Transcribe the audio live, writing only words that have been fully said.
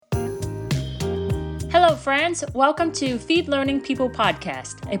Hello, friends. Welcome to Feed Learning People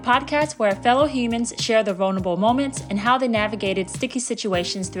Podcast, a podcast where fellow humans share their vulnerable moments and how they navigated sticky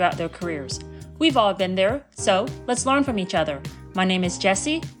situations throughout their careers. We've all been there, so let's learn from each other. My name is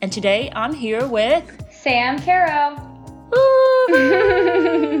Jessie, and today I'm here with Sam Caro.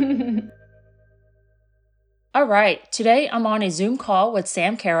 All right, today I'm on a Zoom call with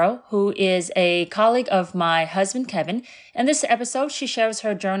Sam Caro, who is a colleague of my husband, Kevin. In this episode, she shares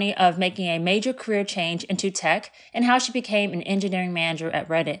her journey of making a major career change into tech and how she became an engineering manager at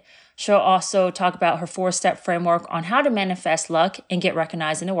Reddit. She'll also talk about her 4-step framework on how to manifest luck and get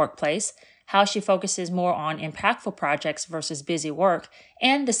recognized in the workplace, how she focuses more on impactful projects versus busy work,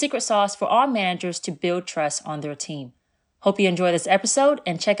 and the secret sauce for all managers to build trust on their team. Hope you enjoy this episode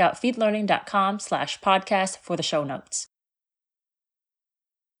and check out feedlearning.com/podcast for the show notes.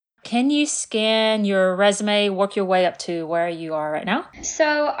 Can you scan your resume, work your way up to where you are right now?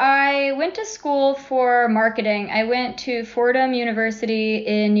 So I went to school for marketing. I went to Fordham University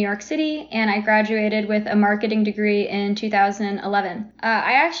in New York City, and I graduated with a marketing degree in 2011.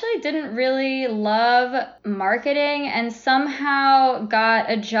 I actually didn't really love marketing and somehow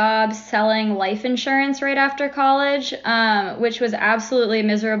got a job selling life insurance right after college, which was absolutely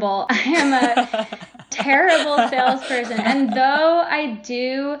miserable. I am a terrible salesperson. And though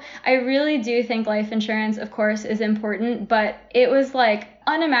I really do think life insurance, of course, is important, but it was like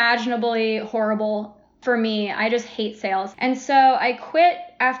unimaginably horrible for me. I just hate sales. And so I quit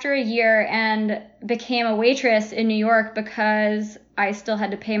after a year and became a waitress in New York because I still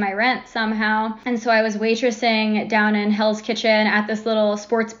had to pay my rent somehow. And so I was waitressing down in Hell's Kitchen at this little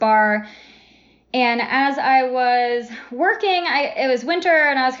sports bar. And as I was working, it was winter,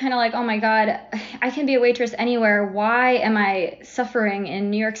 and I was kind of like, oh my God, I can be a waitress anywhere. Why am I suffering in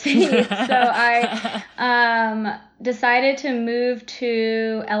New York City? So I decided to move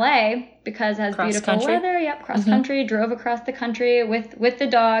to LA because it has beautiful weather. Yep, cross country, drove across the country with the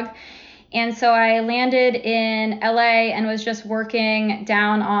dog. And so I landed in LA and was just working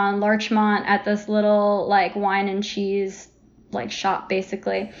down on Larchmont at this little like wine and cheese like shop,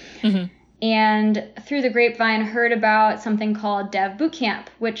 basically. Mm-hmm. And through the grapevine heard about something called Dev Bootcamp,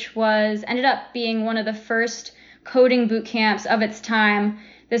 which ended up being one of the first coding boot camps of its time.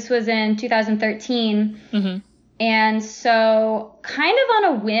 This was in 2013. Mm-hmm. And so kind of on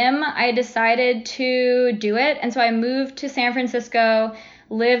a whim, I decided to do it. And so I moved to San Francisco,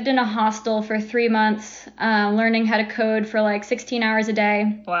 lived in a hostel for 3 months, learning how to code for like 16 hours a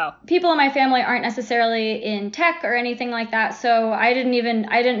day. Wow. People in my family aren't necessarily in tech or anything like that, so I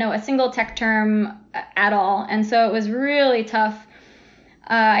didn't know a single tech term at all, and so it was really tough.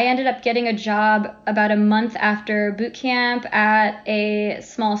 I ended up getting a job about a month after boot camp at a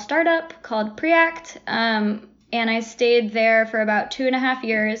small startup called Preact, and I stayed there for about 2.5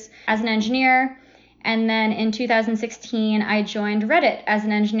 years as an engineer. And then in 2016, I joined Reddit as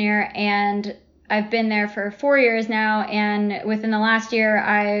an engineer, and I've been there for 4 years now. And within the last year,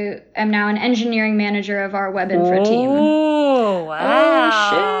 I am now an engineering manager of our web infra team. Oh, wow.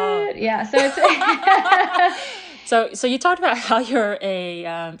 Oh, shit. Yeah, so it's... So you talked about how you're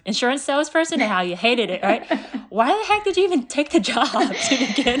a insurance salesperson and how you hated it, right? Why the heck did you even take the job to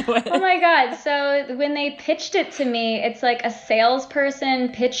begin with? Oh my God. So when they pitched it to me, it's like a salesperson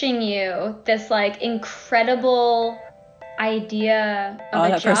pitching you this like incredible idea of a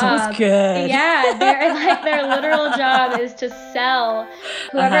job. That person was good. Yeah, their literal job is to sell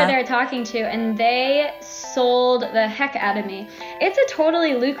whoever they're talking to, and they sold the heck out of me. It's a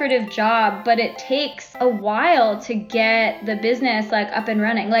totally lucrative job, but it takes a while to get the business like up and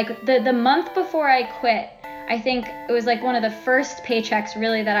running. Like the month before I quit, I think it was like one of the first paychecks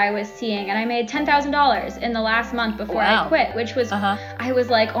really that I was seeing, and I made $10,000 in the last month before I quit, which was I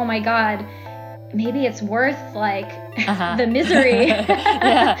was like, oh my God, maybe it's worth like the misery.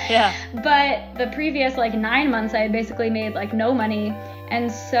 yeah. But the previous like 9 months, I had basically made like no money.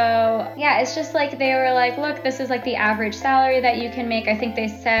 And so, yeah, it's just like they were like, look, this is like the average salary that you can make. I think they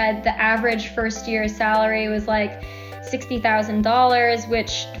said the average first year salary was like $60,000,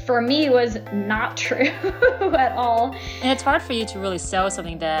 which for me was not true at all. And it's hard for you to really sell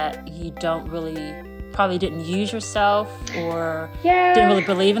something that you don't really probably didn't use yourself or didn't really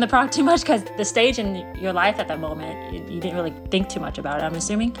believe in the product too much, because the stage in your life at that moment, you didn't really think too much about it, I'm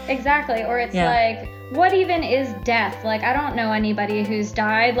assuming. Exactly. Or it's like, what even is death? Like, I don't know anybody who's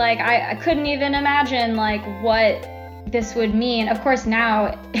died. Like, I couldn't even imagine like what this would mean. Of course,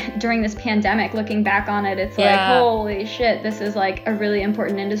 now during this pandemic, looking back on it, it's like, holy shit, this is like a really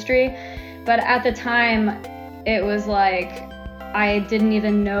important industry. But at the time, it was like, I didn't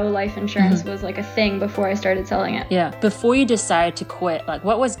even know life insurance was like a thing before I started selling it. Yeah. Before you decided to quit, like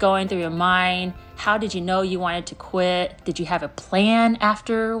what was going through your mind? How did you know you wanted to quit? Did you have a plan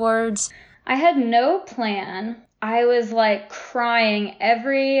afterwards? I had no plan. I was like crying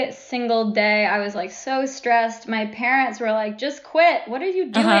every single day. I was like so stressed. My parents were like, just quit. What are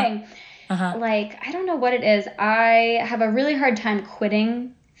you doing? Like, I don't know what it is. I have a really hard time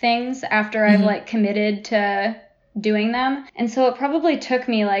quitting things after I've like committed to doing them. And so it probably took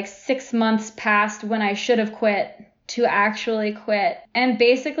me like 6 months past when I should have quit to actually quit. And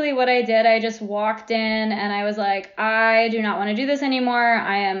basically what I did, I just walked in and I was like, I do not want to do this anymore.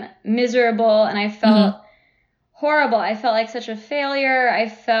 I am miserable. And I felt horrible. I felt like such a failure. I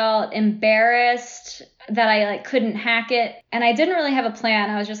felt embarrassed that I like couldn't hack it. And I didn't really have a plan.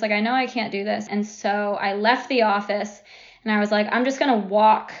 I was just like, I know I can't do this. And so I left the office and I was like, I'm just going to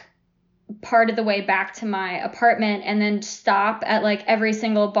walk part of the way back to my apartment and then stop at like every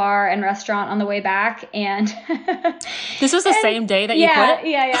single bar and restaurant on the way back. And this was the same day that you quit?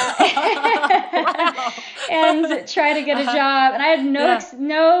 Yeah. And try to get a job. And I had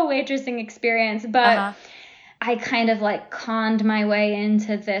no waitressing experience, but I kind of like conned my way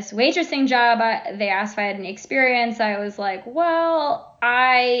into this waitressing job. They asked if I had any experience. I was like, well,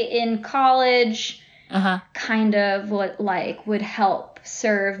 in college kind of would help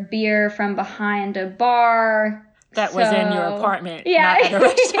serve beer from behind a bar. That was in your apartment, not at a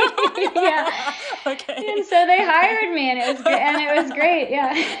restaurant. Yeah. Okay. And so they hired me, and it was great.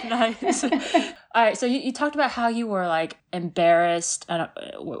 Yeah. Nice. All right. So you talked about how you were like embarrassed. I don't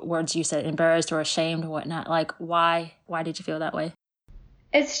what words you said, embarrassed or ashamed or whatnot. Like, why did you feel that way?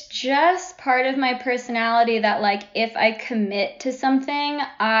 It's just part of my personality that like if I commit to something,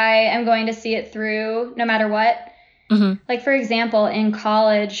 I am going to see it through no matter what. Like, for example, in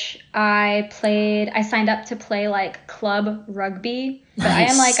college, I signed up to play like club rugby, but I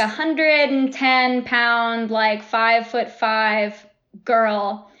am like 110 pound, like 5'5"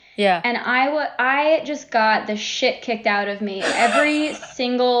 girl. Yeah. And I just got the shit kicked out of me every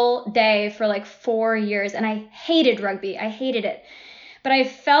single day for like 4 years. And I hated rugby. I hated it. But I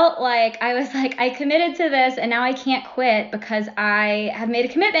felt like I was like, I committed to this and now I can't quit because I have made a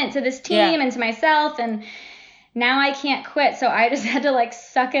commitment to this team and to myself, and now I can't quit. So I just had to like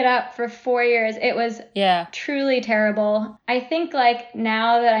suck it up for 4 years. It was truly terrible. I think like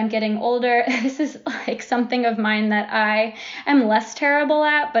now that I'm getting older, this is like something of mine that I am less terrible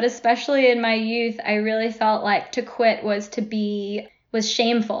at, but especially in my youth, I really felt like to quit was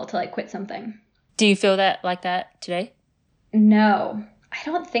shameful to like quit something. Do you feel that like that today? No, I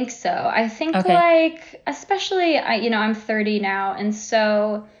don't think so. I think like, especially I'm 30 now. And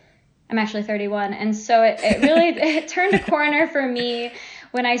so I'm actually 31. And so it really it turned a corner for me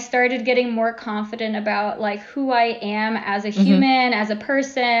when I started getting more confident about like who I am as a human, as a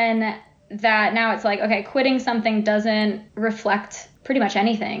person, that now it's like, okay, quitting something doesn't reflect pretty much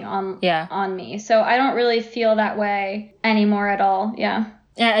anything on me. So I don't really feel that way anymore at all. Yeah.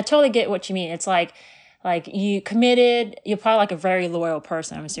 Yeah, I totally get what you mean. It's like you committed, you're probably like a very loyal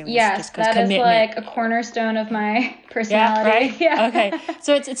person, I'm assuming. Yes, that commitment is like a cornerstone of my personality. Yeah, right? Yeah. Okay.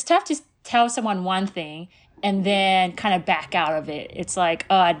 So it's tough to tell someone one thing and then kind of back out of it. It's like,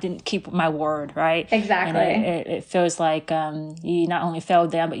 oh, I didn't keep my word, right? Exactly. And it feels like you not only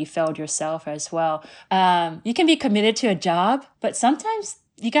failed them, but you failed yourself as well. You can be committed to a job, but sometimes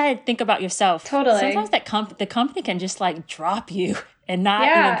you got to think about yourself. Totally. Sometimes the company can just like drop you and not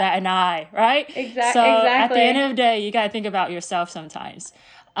even bat an eye, right? Exactly. So at the end of the day, you got to think about yourself sometimes.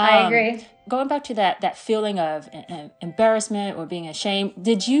 I agree. Going back to that feeling of embarrassment or being ashamed,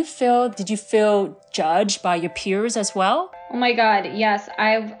 did you feel judged by your peers as well? Oh my God, yes.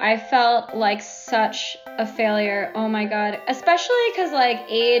 I felt like such a failure. Oh my God. Especially because like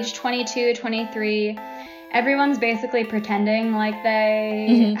age 22, 23, everyone's basically pretending like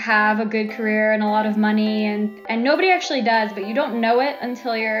they have a good career and a lot of money, and nobody actually does, but you don't know it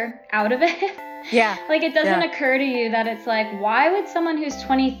until you're out of it. Yeah. Like it doesn't occur to you that it's like, why would someone who's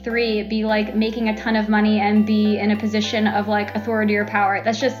 23 be like making a ton of money and be in a position of like authority or power?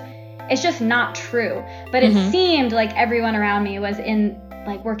 It's just not true. But it seemed like everyone around me was in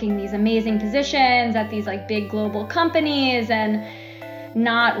like working these amazing positions at these like big global companies and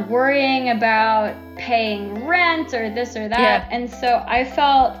not worrying about paying rent or this or that. Yeah. And so I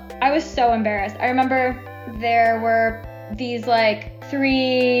was so embarrassed. I remember there were these like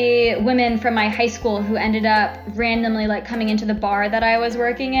 3 women from my high school who ended up randomly like coming into the bar that I was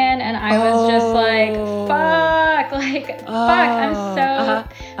working in, and I was just like, fuck, I'm so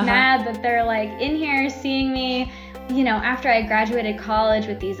mad that they're like in here seeing me, after I graduated college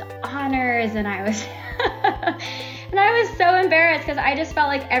with these honors, and I was And I was so embarrassed because I just felt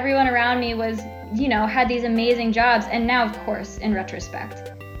like everyone around me was, had these amazing jobs. And now, of course, in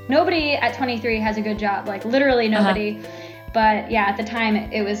retrospect, nobody at 23 has a good job, like literally nobody. But yeah, at the time,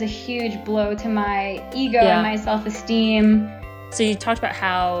 it was a huge blow to my ego and my self-esteem. So you talked about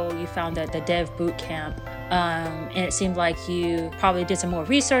how you found the Dev Boot Camp, and it seemed like you probably did some more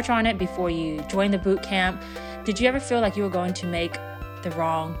research on it before you joined the boot camp. Did you ever feel like you were going to make the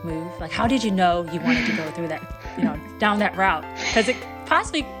wrong move? Like, how did you know you wanted to go through that, down that route? Because it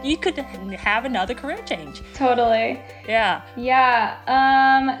possibly you could have another career change. Totally. Yeah.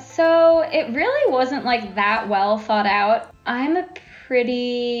 Yeah. So it really wasn't like that well thought out. I'm a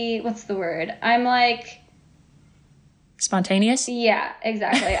pretty, what's the word? I'm like... Spontaneous? Yeah,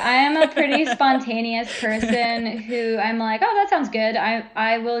 exactly. I am a pretty spontaneous person who I'm like, oh, that sounds good.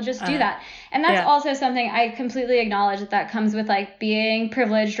 I will just do that. And that's also something I completely acknowledge that comes with like being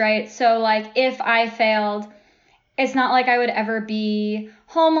privileged, right? So like if I failed, it's not like I would ever be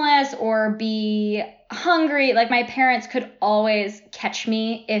homeless or be hungry. Like my parents could always catch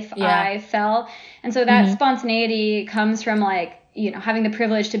me if I fell. And so that spontaneity comes from like, having the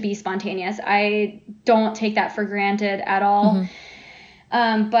privilege to be spontaneous. I don't take that for granted at all.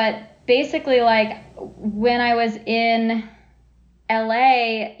 But basically, like when I was in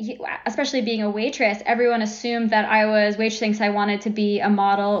LA, especially being a waitress, everyone assumed that I was waitressing because I wanted to be a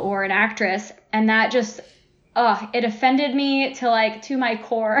model or an actress. And that just, it offended me to my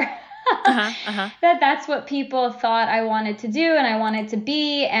core. That's what people thought I wanted to do and I wanted to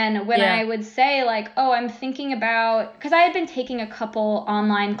be. And when I would say like, oh, I'm thinking about, because I had been taking a couple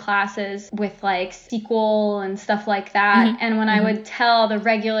online classes with like SQL and stuff like that. And when I would tell the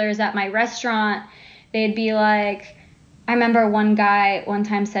regulars at my restaurant, they'd be like, I remember one guy one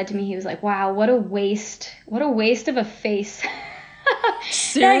time said to me, he was like, wow, what a waste of a face.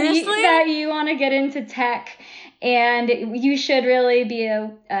 Seriously? that you want to get into tech. And you should really be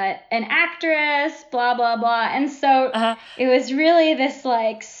an actress, blah, blah, blah. And so it was really this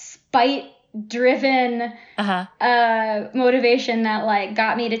like spite-driven motivation that like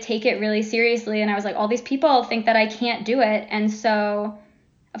got me to take it really seriously. And I was like, all these people think that I can't do it. And so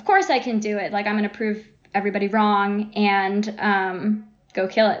of course I can do it. Like I'm going to prove everybody wrong and go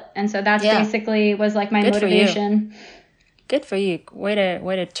kill it. And so that's basically was like my motivation. Good for you. Way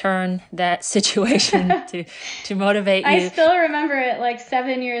to turn that situation to motivate you. I still remember it like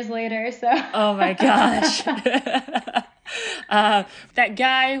 7 years later. So. Oh my gosh. That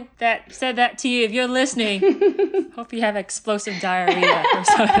guy that said that to you, if you're listening, hope you have explosive diarrhea or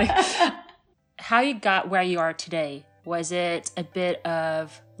something. How you got where you are today? Was it a bit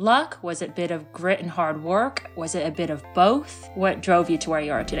of luck? Was it a bit of grit and hard work? Was it a bit of both? What drove you to where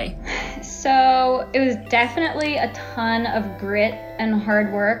you are today? So it was definitely a ton of grit and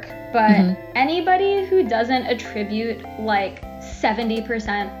hard work, but anybody who doesn't attribute like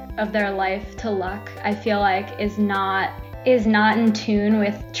 70% of their life to luck, I feel like is not in tune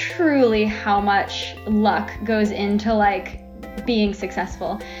with truly how much luck goes into like being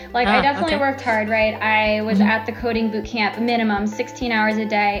successful. Like I definitely worked hard, right? I was at the coding boot camp minimum 16 hours a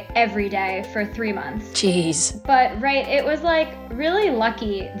day every day for 3 months. Jeez. But right, it was like really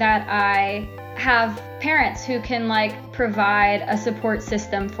lucky that I have parents who can like provide a support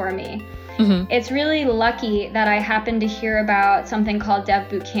system for me. It's really lucky that I happened to hear about something called Dev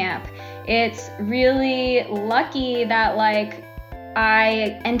Boot Camp. It's really lucky that like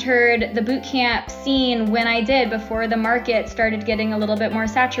I entered the boot camp scene when I did, before the market started getting a little bit more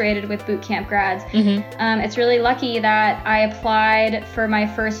saturated with boot camp grads. It's really lucky that I applied for my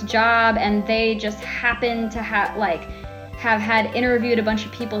first job and they just happened to have had interviewed a bunch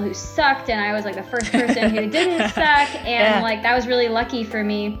of people who sucked, and I was like the first person who didn't suck, and like that was really lucky for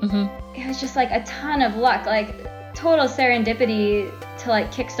me. It was just like a ton of luck, like total serendipity to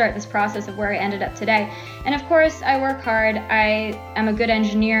like kickstart this process of where I ended up today. And of course I work hard. I am a good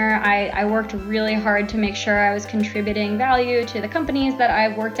engineer. I worked really hard to make sure I was contributing value to the companies that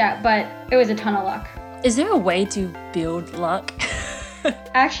I worked at, but it was a ton of luck. Is there a way to build luck?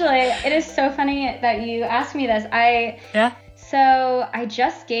 Actually, it is so funny that you asked me this. So I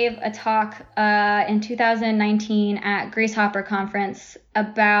just gave a talk in 2019 at Grace Hopper Conference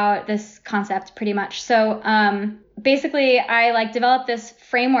about this concept pretty much. So basically I like developed this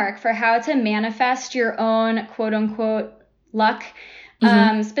framework for how to manifest your own quote unquote luck,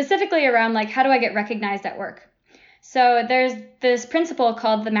 specifically around like, how do I get recognized at work? So there's this principle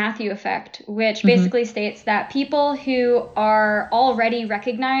called the Matthew effect, which basically states that people who are already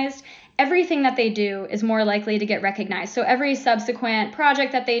recognized, everything that they do is more likely to get recognized. So every subsequent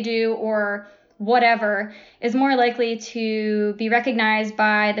project that they do or whatever is more likely to be recognized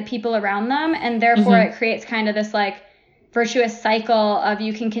by the people around them. And therefore it creates kind of this like virtuous cycle of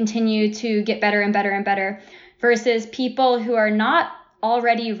you can continue to get better and better and better, versus people who are not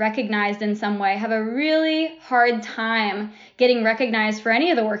already recognized in some way have a really hard time getting recognized for any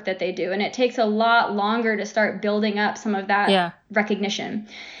of the work that they do. And it takes a lot longer to start building up some of that recognition.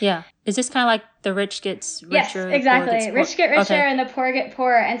 Yeah. Is this kind of like the rich gets richer? Yes, exactly. The poor Rich get richer and the poor get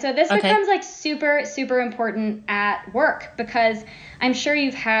poorer. And so this becomes like super, super important at work, because I'm sure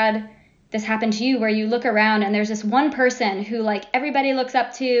you've had this happen to you where you look around and there's this one person who like everybody looks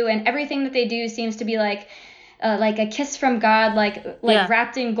up to, and everything that they do seems to be like a kiss from God, like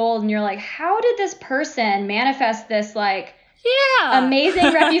wrapped in gold. And you're like, how did this person manifest this like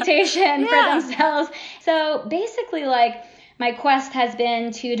amazing reputation for themselves? So basically, like, my quest has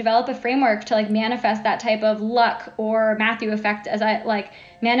been to develop a framework to like manifest that type of luck or Matthew effect, as I like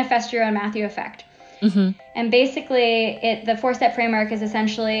manifest your own Matthew effect. And basically the 4-step framework is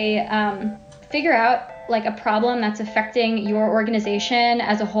essentially figure out like a problem that's affecting your organization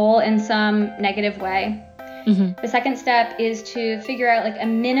as a whole in some negative way. The second step is to figure out like a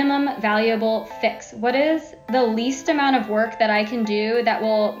minimum valuable fix. What is the least amount of work that I can do that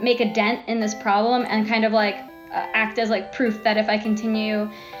will make a dent in this problem and kind of like act as like proof that if I continue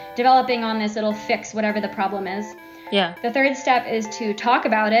developing on this, it'll fix whatever the problem is. The third step is to talk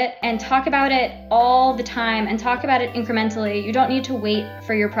about it, and talk about it all the time, and talk about it incrementally. You don't need to wait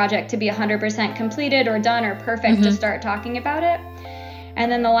for your project to be 100% completed or done or perfect to start talking about it. And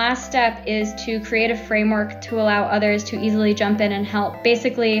then the last step is to create a framework to allow others to easily jump in and help.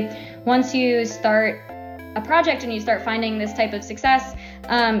 Basically, once you start a project and you start finding this type of success,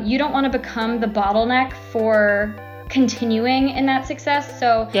 you don't want to become the bottleneck for continuing in that success.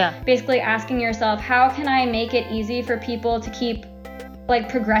 So basically asking yourself, how can I make it easy for people to keep like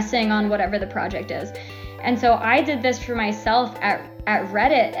progressing on whatever the project is? And so I did this for myself at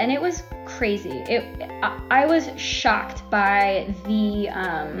Reddit, and it was crazy. I was shocked by the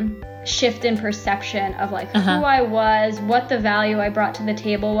shift in perception of like who I was, what the value I brought to the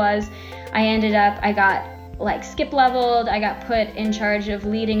table was. I got like skip leveled. I got put in charge of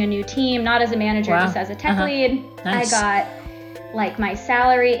leading a new team, not as a manager, just as a tech lead. Nice. I got like my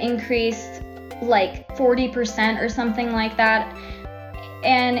salary increased like 40% or something like that.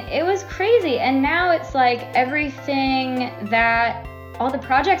 And it was crazy. And now it's like everything that all the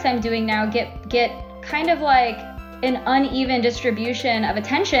projects I'm doing now get kind of like an uneven distribution of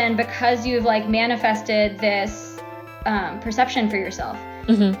attention, because you've like manifested this perception for yourself.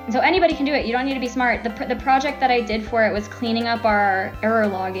 So anybody can do it. You don't need to be smart. The project that I did for it was cleaning up our error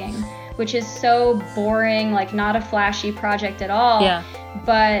logging, which is so boring, like not a flashy project at all.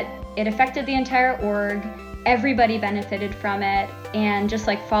 But it affected the entire org. Everybody benefited from it, and just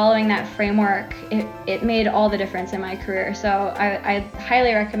like following that framework, it made all the difference in my career. So I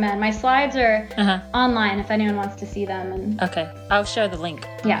highly recommend. My slides are online if anyone wants to see them. And okay, I'll share the link.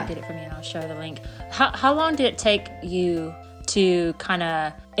 Get it from you and I'll share the link. How long did it take you to kind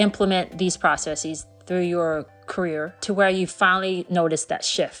of implement these processes through your career to where you finally noticed that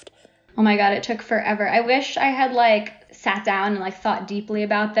shift? Oh my God, it took forever. I wish I had like sat down and like thought deeply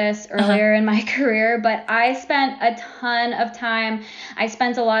about this earlier in my career, but I spent a ton of time. I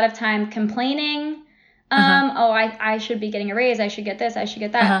spent a lot of time complaining. I should be getting a raise. I should get this. I should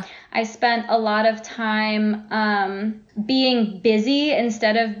get that. I spent a lot of time being busy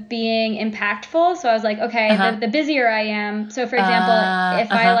instead of being impactful. So I was like, okay, the busier I am. So for example,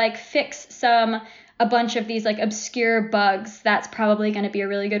 if I like fix a bunch of these like obscure bugs, that's probably going to be a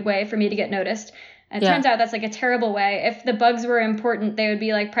really good way for me to get noticed. And it turns out that's like a terrible way. If the bugs were important, they would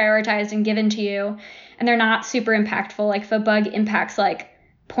be like prioritized and given to you, and they're not super impactful. Like if a bug impacts like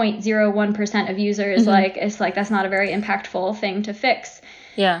 0.01% of users, like it's like that's not a very impactful thing to fix.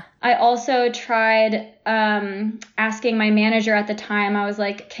 I also tried asking my manager at the time. I was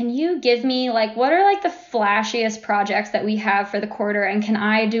like, can you give me like what are like the flashiest projects that we have for the quarter, and can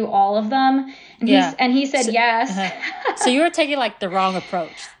I do all of them? And he said yes. So you were taking like the wrong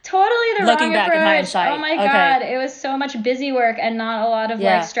approach. Totally the Looking wrong back approach. in hindsight. Oh my God, it was so much busy work and not a lot of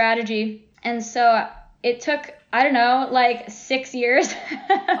like strategy. And so it took, I don't know, like 6 years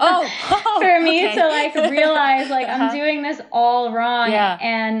for me to like realize like I'm doing this all wrong.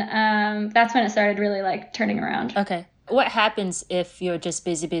 And that's when it started really like turning around. Okay. What happens if you're just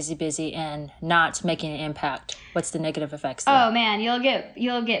busy and not making an impact? What's the negative effects there? Oh man, you'll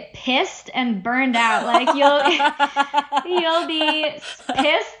get pissed and burned out. Like you'll be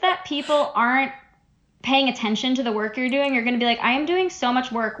pissed that people aren't paying attention to the work you're doing, you're going to be like, I am doing so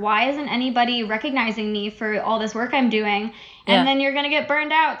much work. Why isn't anybody recognizing me for all this work I'm doing? And then you're going to get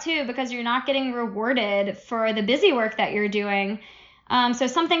burned out too, because you're not getting rewarded for the busy work that you're doing. So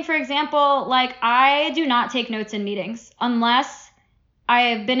something, for example, like I do not take notes in meetings unless I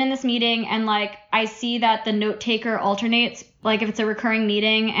have been in this meeting and like I see that the note taker alternates, like if it's a recurring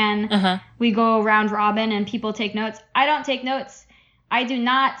meeting and we go round robin and people take notes. I don't take notes. I do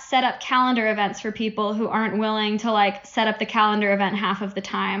not set up calendar events for people who aren't willing to like set up the calendar event half of the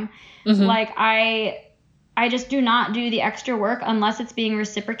time. Like I just do not do the extra work unless it's being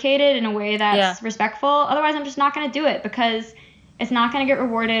reciprocated in a way that's respectful. Otherwise, I'm just not going to do it because it's not going to get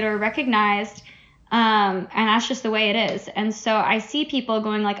rewarded or recognized. And that's just the way it is. And so I see people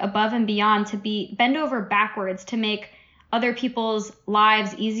going like above and beyond to bend over backwards to make other people's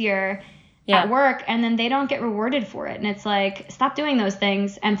lives easier at work, and then they don't get rewarded for it. And it's like, stop doing those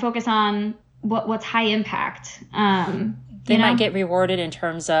things and focus on what's high impact. They might get rewarded in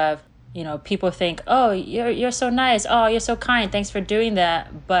terms of, people think, oh, you're so nice. Oh, you're so kind. Thanks for doing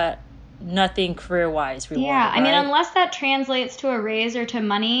that. But nothing career-wise rewarded. Yeah, I mean, unless that translates to a raise or to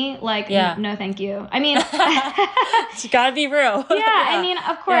money, like, no, thank you. I mean, it's gotta be real. I mean,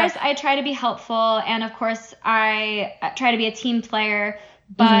 of course, I try to be helpful, and of course, I try to be a team player,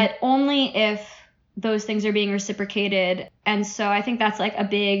 but only if those things are being reciprocated. And so I think that's like a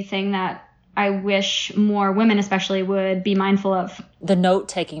big thing that I wish more women especially would be mindful of. The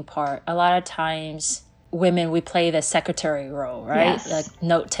note-taking part, a lot of times women, we play the secretary role, right? Yes. Like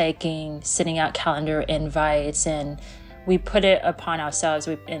note-taking, sending out calendar invites, and we put it upon ourselves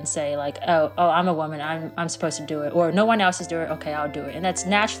and say like, oh, I'm a woman, I'm supposed to do it, or no one else is doing it, okay, I'll do it. And that's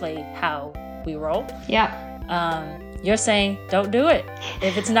naturally how we roll. Yeah. You're saying don't do it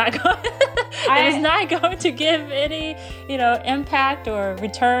if it's not going if it's not going to give any impact or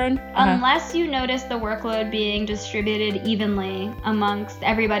return. Unless you notice the workload being distributed evenly amongst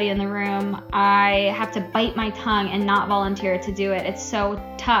everybody in the room, I have to bite my tongue and not volunteer to do it. It's so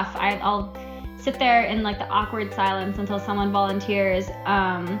tough. I'll sit there in like the awkward silence until someone volunteers,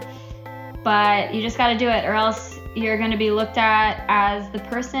 but you just got to do it, or else you're going to be looked at as the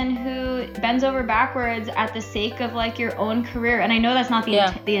person who bends over backwards at the sake of like your own career. And I know that's not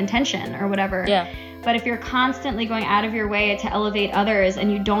the intention or whatever. Yeah. But if you're constantly going out of your way to elevate others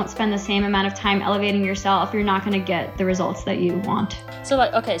and you don't spend the same amount of time elevating yourself, you're not going to get the results that you want. So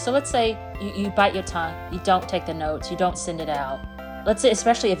like, okay, so let's say you bite your tongue, you don't take the notes, you don't send it out. Let's say,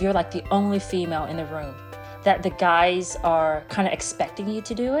 especially if you're like the only female in the room, that the guys are kind of expecting you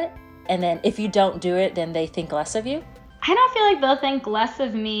to do it. And then if you don't do it, then they think less of you? I don't feel like they'll think less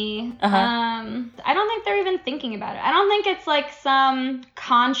of me. I don't think they're even thinking about it. I don't think it's like some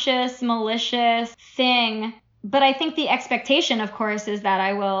conscious, malicious thing. But I think the expectation, of course, is that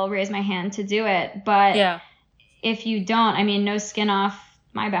I will raise my hand to do it. But if you don't, I mean, no skin off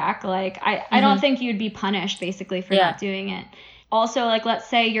my back. Like, I don't think you'd be punished, basically, for not doing it. Also, like, let's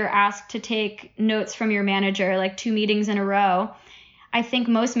say you're asked to take notes from your manager, like 2 meetings in a row. I think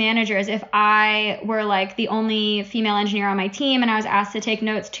most managers, if I were like the only female engineer on my team and I was asked to take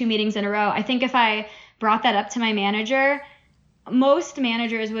notes 2 meetings in a row, I think if I brought that up to my manager, most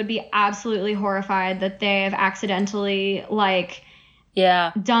managers would be absolutely horrified that they have accidentally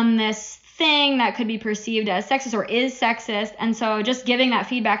done this thing that could be perceived as sexist or is sexist. And so just giving that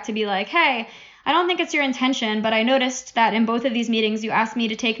feedback to be like, hey, I don't think it's your intention, but I noticed that in both of these meetings you asked me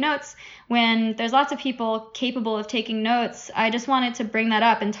to take notes when there's lots of people capable of taking notes. I just wanted to bring that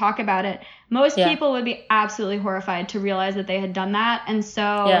up and talk about it. Most people would be absolutely horrified to realize that they had done that. And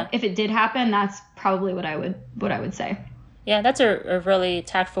so if it did happen, that's probably what I would say. Yeah, that's a really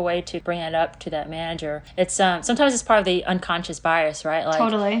tactful way to bring it up to that manager. It's sometimes it's part of the unconscious bias, right? Like,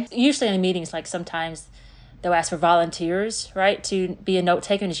 totally. Usually in meetings, like sometimes they'll ask for volunteers, right, to be a note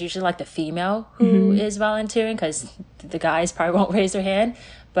taker. And it's usually like the female who is volunteering because the guys probably won't raise their hand.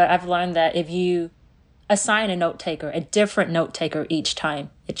 But I've learned that if you assign a note taker, a different note taker each time,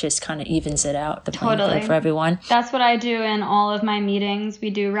 it just kind of evens it out, the playing field for everyone. That's what I do in all of my meetings. We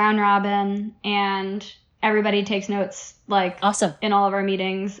do round robin and everybody takes notes, like, awesome, in all of our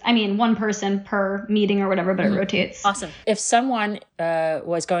meetings. I mean, one person per meeting or whatever, but it rotates. Awesome. If someone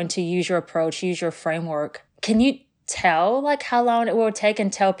was going to use your approach, use your framework, can you tell like how long it will take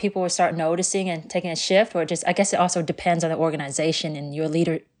until people will start noticing and taking a shift? Or just, I guess it also depends on the organization and your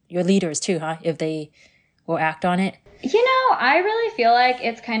leaders too, huh? If they will act on it. You know, I really feel like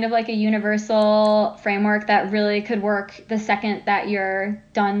it's kind of like a universal framework that really could work the second that you're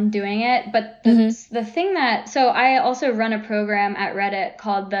done doing it. But the thing that, so I also run a program at Reddit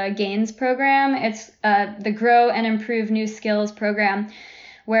called the Gains program. It's the Grow and Improve New Skills program,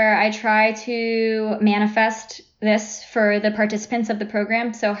 where I try to manifest this for the participants of the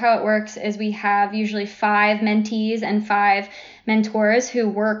program. So how it works is we have usually 5 mentees and 5 mentors who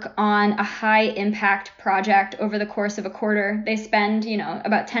work on a high impact project over the course of a quarter. They spend,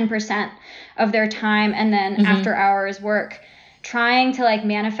 about 10% of their time and then after hours work trying to like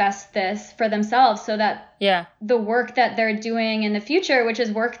manifest this for themselves so that the work that they're doing in the future, which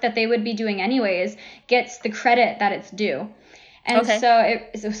is work that they would be doing anyways, gets the credit that it's due. And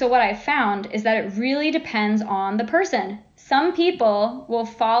so what I found is that it really depends on the person. Some people will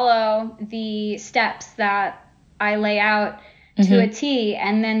follow the steps that I lay out to a T,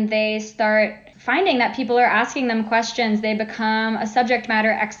 and then they start finding that people are asking them questions. They become a subject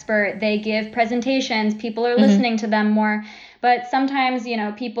matter expert. They give presentations. People are listening to them more. But sometimes,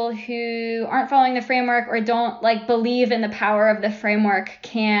 people who aren't following the framework or don't believe in the power of the framework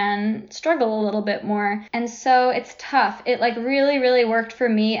can struggle a little bit more. And so it's tough. It really, really worked for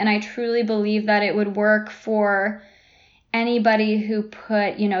me. And I truly believe that it would work for anybody who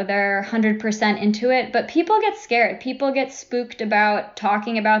put, their 100% into it. But people get scared. People get spooked about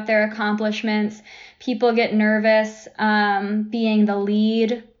talking about their accomplishments. People get nervous being the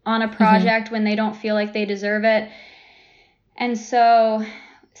lead on a project when they don't feel like they deserve it. And so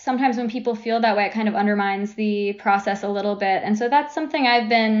sometimes when people feel that way, it kind of undermines the process a little bit. And so that's something I've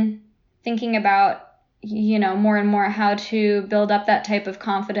been thinking about, more and more, how to build up that type of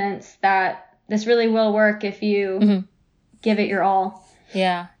confidence that this really will work if you give it your all.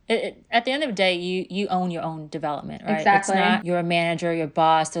 Yeah. At the end of the day, you own your own development, right? Exactly. It's not your manager, your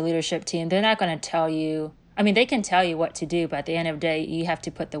boss, the leadership team. They're not going to tell you. I mean, they can tell you what to do, but at the end of the day, you have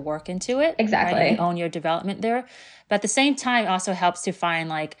to put the work into it. Exactly. Right? You own your development there. But at the same time, it also helps to find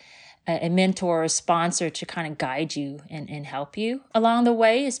a mentor or sponsor to kind of guide you and help you along the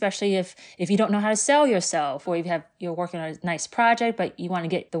way, especially if you don't know how to sell yourself, or you're working on a nice project, but you want to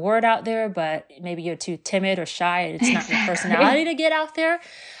get the word out there, but maybe you're too timid or shy. It's not your personality to get out there.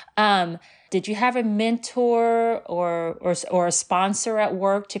 Did you have a mentor or a sponsor at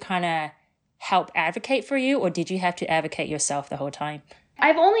work to kind of help advocate for you, or did you have to advocate yourself the whole time?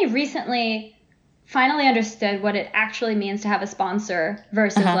 I've only recently finally understood what it actually means to have a sponsor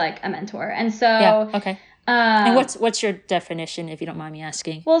versus a mentor. And so and what's your definition, if you don't mind me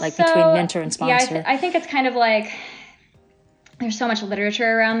asking? Well, between mentor and sponsor? Yeah, I think it's kind of there's so much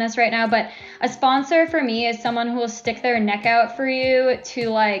literature around this right now, but a sponsor for me is someone who will stick their neck out for you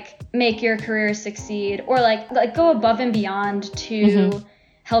to make your career succeed, or go above and beyond to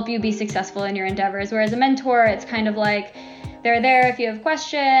help you be successful in your endeavors. Whereas a mentor, it's kind of they're there if you have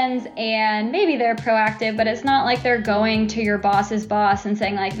questions, and maybe they're proactive, but it's not like they're going to your boss's boss and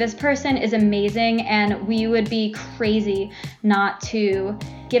saying this person is amazing and we would be crazy not to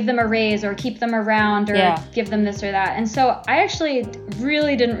give them a raise or keep them around or give them this or that. And so I actually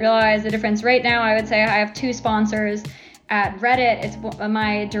really didn't realize the difference. Right now, I would say I have 2 sponsors. At Reddit, it's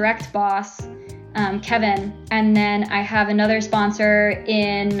my direct boss, Kevin, and then I have another sponsor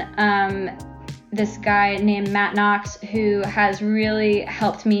in this guy named Matt Knox, who has really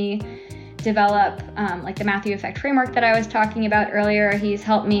helped me develop the Matthew Effect framework that I was talking about earlier. He's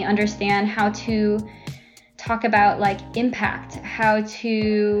helped me understand how to talk about impact, how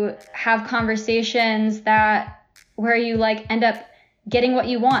to have conversations where you end up getting what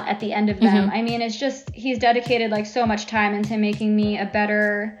you want at the end of them. I mean, it's just, he's dedicated so much time into making me a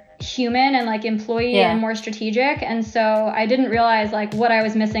better human and employee and more strategic. And so I didn't realize what I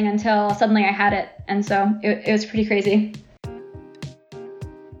was missing until suddenly I had it. And so it was pretty crazy.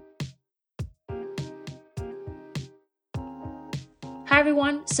 Hi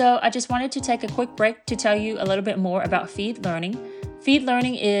everyone. So I just wanted to take a quick break to tell you a little bit more about Feed Learning. Feed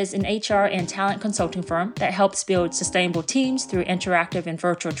Learning is an HR and talent consulting firm that helps build sustainable teams through interactive and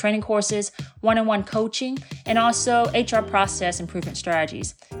virtual training courses, one-on-one coaching, and also HR process improvement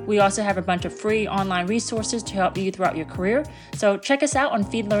strategies. We also have a bunch of free online resources to help you throughout your career. So check us out on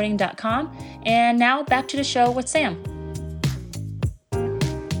feedlearning.com. And now back to the show with Sam.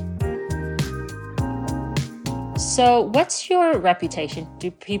 So what's your reputation?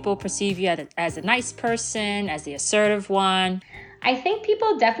 Do people perceive you as a nice person, as the assertive one? I think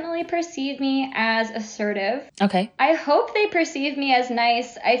people definitely perceive me as assertive. Okay. I hope they perceive me as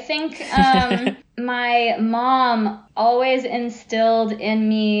nice. I think my mom always instilled in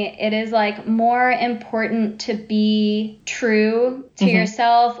me, it is more important to be true to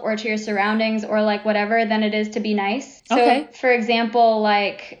yourself or to your surroundings or whatever than it is to be nice. So for example,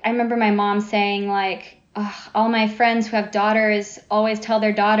 I remember my mom saying all my friends who have daughters always tell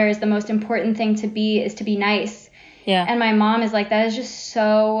their daughters the most important thing to be is to be nice. Yeah. And my mom is that is just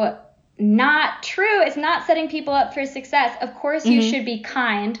so not true. It's not setting people up for success. Of course, you should be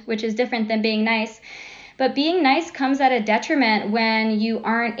kind, which is different than being nice. But being nice comes at a detriment when you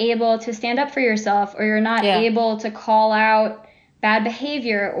aren't able to stand up for yourself, or you're not able to call out bad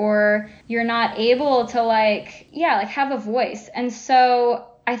behavior, or you're not able to have a voice. And so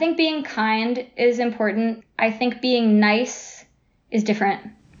I think being kind is important. I think being nice is different.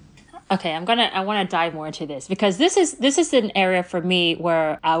 Okay, I want to dive more into this, because this is an area for me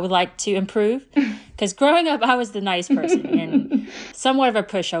where I would like to improve. Because growing up, I was the nice person and somewhat of a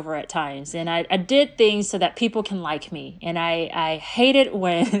pushover at times, and I did things so that people can like me, and I hated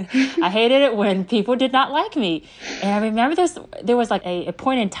when people did not like me. And I remember there was like a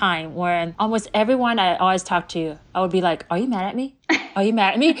point in time where almost everyone I always talked to, I would be like, "Are you mad at me? Are you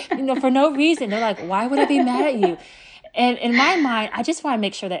mad at me?" For no reason. They're like, "Why would I be mad at you?" And in my mind, I just want to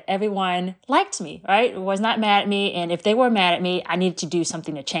make sure that everyone liked me, right? Was not mad at me. And if they were mad at me, I needed to do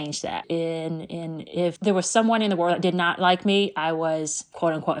something to change that. And if there was someone in the world that did not like me, I was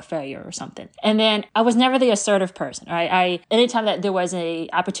quote unquote a failure or something. And then I was never the assertive person, right? Anytime that there was an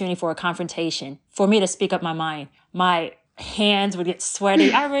opportunity for a confrontation, for me to speak up my mind, my hands would get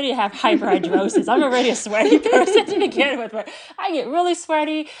sweaty. I already have hyperhidrosis. I'm already a sweaty person to begin with, but I get really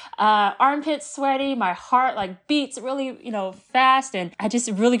sweaty, armpits sweaty, my heart beats really, fast. And I just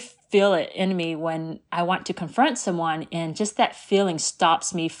really feel it in me when I want to confront someone, and just that feeling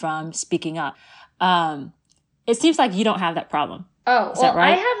stops me from speaking up. It seems like you don't have that problem. Oh, Is that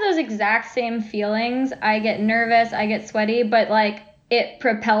right? I have those exact same feelings. I get nervous, I get sweaty, but it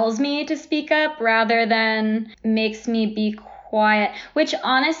propels me to speak up rather than makes me be quiet, which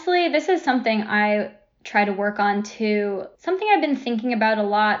honestly, this is something I try to work on too. Something I've been thinking about a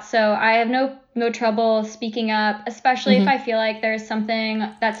lot. So I have no trouble speaking up, especially if I feel like there's something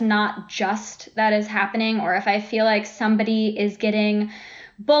that's not just that is happening, or if I feel like somebody is getting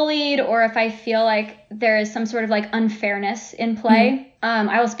bullied, or if I feel like there is some sort of unfairness in play.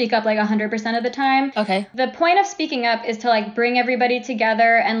 I will speak up 100% of the time. Okay. The point of speaking up is to bring everybody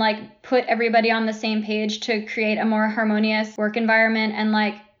together and put everybody on the same page to create a more harmonious work environment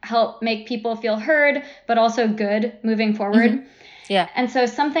and help make people feel heard, but also good moving forward. Yeah. And so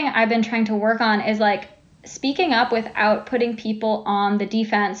something I've been trying to work on is speaking up without putting people on the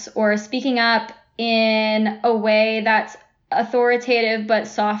defense, or speaking up in a way that's authoritative but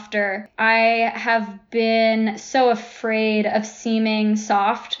softer. I have been so afraid of seeming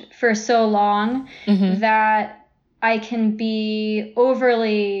soft for so long that I can be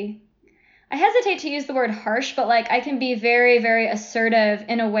overly, I hesitate to use the word harsh, but I can be very, very assertive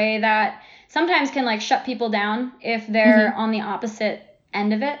in a way that sometimes can shut people down if they're on the opposite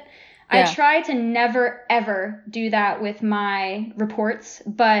end of it. Yeah. I try to never ever do that with my reports,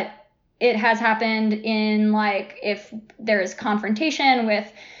 but it has happened in if there's confrontation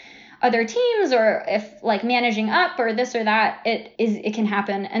with other teams, or if managing up or this or that, it can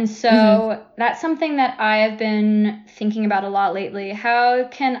happen. And so that's something that I've been thinking about a lot lately. How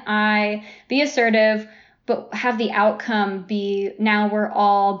can I be assertive, but have the outcome be now we're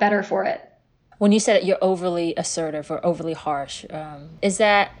all better for it? When you said that you're overly assertive or overly harsh, is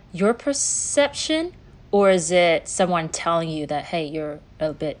that your perception? Or is it someone telling you that, hey, you're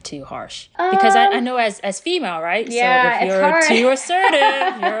a bit too harsh? Because I know as female, right? Yeah, so if you're too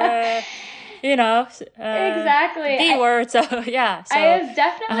assertive, you're exactly. B word. So yeah. So, I have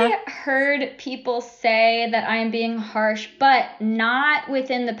definitely heard people say that I'm being harsh, but not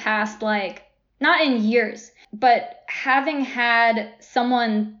within the past, not in years. But having had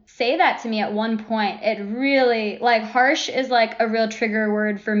someone say that to me at one point, it really harsh is a real trigger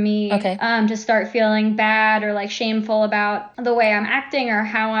word for me. Okay. To start feeling bad or shameful about the way I'm acting or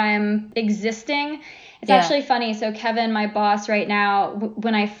how I'm existing. It's actually funny. So Kevin, my boss right now,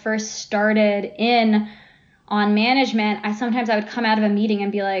 when I first started on management, I would come out of a meeting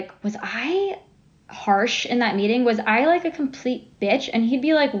and be like, was I harsh in that meeting? Was I a complete bitch? And he'd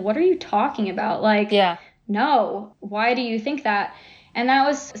be like, what are you talking about? No, why do you think that? And that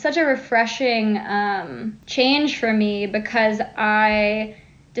was such a refreshing change for me, because I,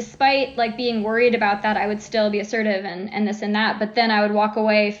 despite being worried about that, I would still be assertive and this and that. But then I would walk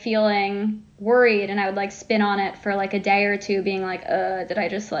away feeling worried, and I would spin on it for a day or two, being did I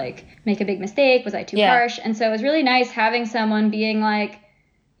just make a big mistake? Was I too harsh? And so it was really nice having someone being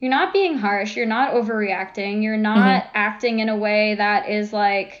you're not being harsh, you're not overreacting, you're not acting in a way that is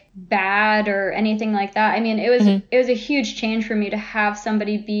bad or anything like that. I mean, it was a huge change for me to have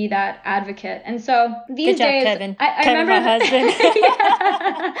somebody be that advocate. And so these days, Kevin. I Kevin, remember my husband.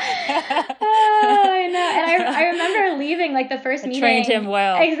 Oh, I know. And I remember leaving the first meeting. Trained him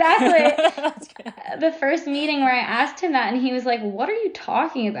well. Exactly. the first meeting where I asked him that, and he was like, what are you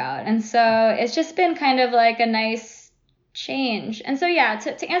talking about? And so it's just been kind of like a nice change. And so, yeah,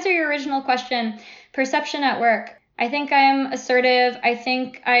 to answer your original question, perception at work, I think I am assertive. I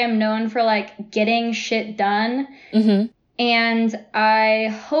think I am known for like getting shit done. Mm-hmm. And I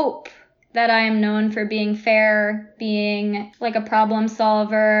hope that I am known for being fair, being like a problem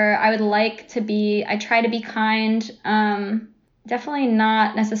solver. I try to be kind. Definitely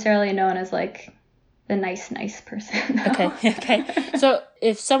not necessarily known as like the nice person. Okay. So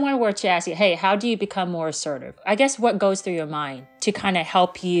if someone were to ask you, hey, how do you become more assertive? I guess what goes through your mind to kind of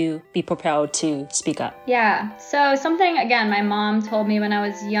help you be propelled to speak up? Yeah. So something, again, my mom told me when I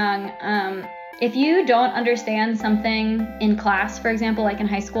was young, if you don't understand something in class, for example, like in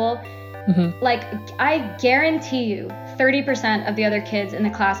high school, mm-hmm. like I guarantee you 30% of the other kids in the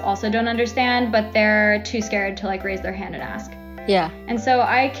class also don't understand, but they're too scared to like raise their hand and ask. Yeah. And so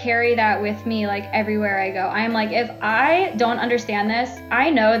I carry that with me like everywhere I go. I'm like, if I don't understand this,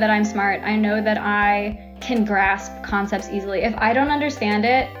 I know that I'm smart. I know that I can grasp concepts easily. If I don't understand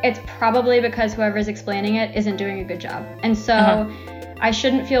it, it's probably because whoever's explaining it isn't doing a good job. And so I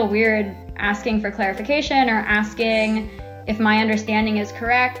shouldn't feel weird asking for clarification or asking if my understanding is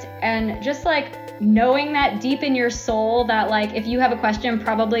correct. And just like knowing that deep in your soul that like if you have a question,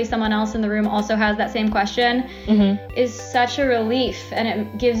 probably someone else in the room also has that same question, mm-hmm. is such a relief. And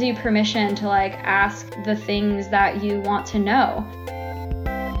it gives you permission to like ask the things that you want to know.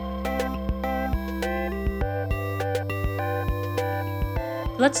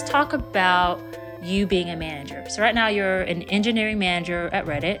 Let's talk about you being a manager. So right now you're an engineering manager at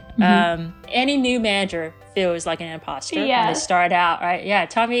Reddit. Mm-hmm. Any new manager feels like an imposter Yeah. when they start out, right? Yeah.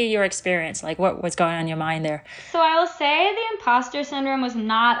 Tell me your experience, like what's going on in your mind there. So I will say the imposter syndrome was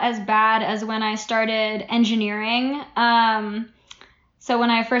not as bad as when I started engineering. So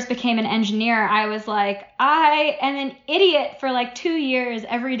when I first became an engineer, I was like, I am an idiot for like 2 years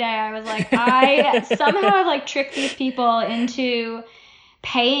every day. I was like, I somehow have like tricked these people into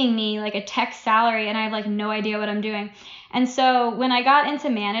paying me like a tech salary and I have like no idea what I'm doing. And so when I got into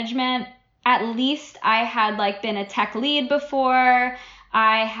management, at least I had like been a tech lead before.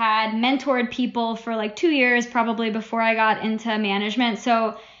 I had mentored people for like 2 years probably before I got into management.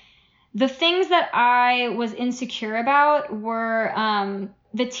 So the things that I was insecure about were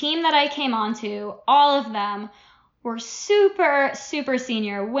the team that I came onto, all of them were super, super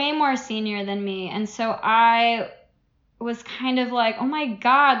senior, way more senior than me. And so I was kind of like, oh my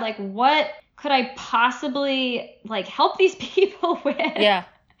God, like what could I possibly like help these people with? Yeah.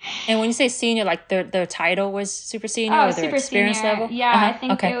 And when you say senior, like their title was super senior or their super experience senior level? Yeah, I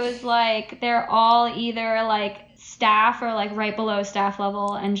think it was like they're all either like staff or like right below staff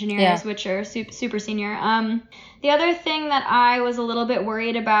level engineers, which are super senior. The other thing that I was a little bit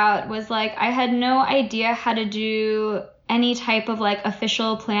worried about was like I had no idea how to do any type of like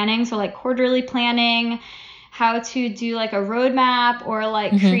official planning, so like quarterly planning, how to do like a roadmap or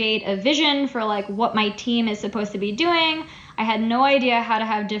like create a vision for like what my team is supposed to be doing. I had no idea how to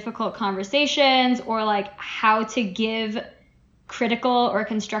have difficult conversations or like how to give critical or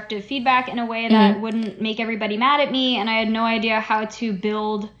constructive feedback in a way that wouldn't make everybody mad at me. And I had no idea how to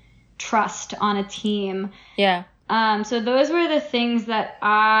build trust on a team. Yeah. So those were the things that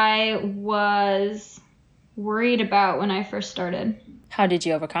I was worried about when I first started. How did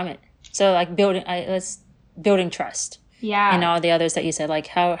you overcome it? So like building trust. Yeah. And all the others that you said, like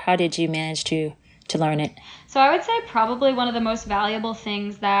how did you manage to learn it? So I would say probably one of the most valuable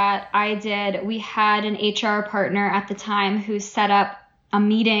things that I did, we had an HR partner at the time who set up a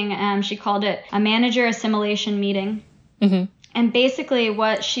meeting. She called it a manager assimilation meeting. Mm-hmm. And basically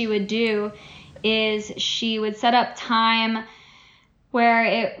what she would do is she would set up time where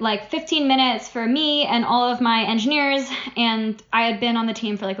it like 15 minutes for me and all of my engineers, and I had been on the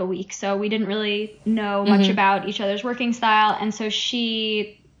team for like a week, so we didn't really know much about each other's working style. And so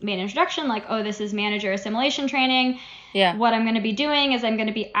she made an introduction like, oh, this is manager assimilation training. Yeah. What I'm going to be doing is I'm going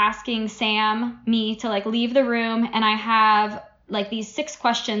to be asking me to like leave the room, and I have like these 6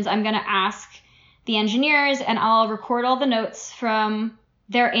 questions I'm going to ask the engineers, and I'll record all the notes from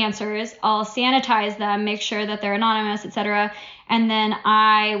their answers. I'll sanitize them, make sure that they're anonymous, etc. And then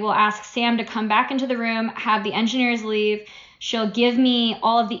I will ask Sam to come back into the room, have the engineers leave. She'll give me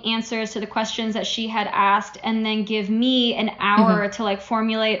all of the answers to the questions that she had asked, and then give me an hour to like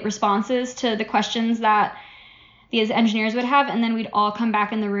formulate responses to the questions that these engineers would have. And then we'd all come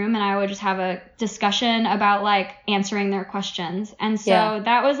back in the room and I would just have a discussion about like answering their questions. And so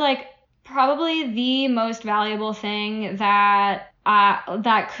that was like probably the most valuable thing that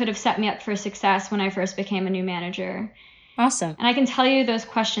could have set me up for success when I first became a new manager. Awesome. And I can tell you those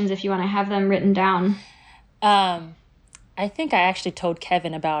questions if you want to have them written down. I think I actually told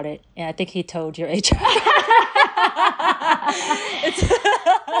Kevin about it, and I think he told your HR.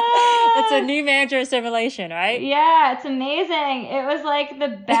 It's a new manager simulation, right? Yeah, it's amazing. It was like the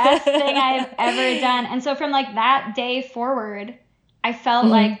best thing I've ever done. And so from like that day forward, I felt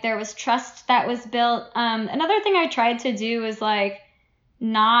like there was trust that was built. Another thing I tried to do was like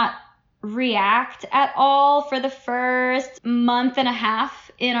not react at all for the first month and a half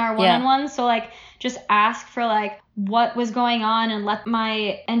in our one-on-ones. So like just ask for like what was going on and let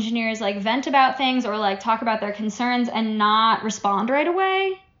my engineers like vent about things or like talk about their concerns and not respond right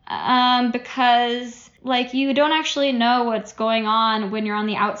away. Because like you don't actually know what's going on when you're on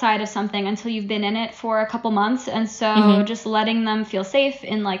the outside of something until you've been in it for a couple months. And so just letting them feel safe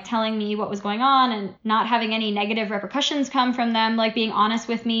in like telling me what was going on and not having any negative repercussions come from them, like being honest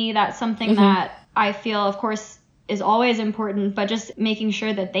with me, that's something that I feel, of course, is always important, but just making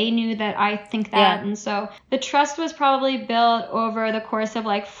sure that they knew that I think that. Yeah. And so the trust was probably built over the course of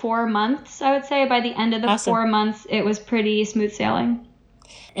like 4 months, I would say. By the end of the 4 months, it was pretty smooth sailing.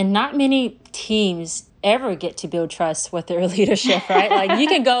 And not many teams ever get to build trust with their leadership, right? Like you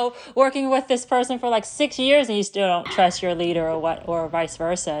can go working with this person for like 6 years and you still don't trust your leader or vice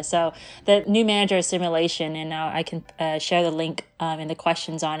versa. So the new manager simulation, and now I can share the link and the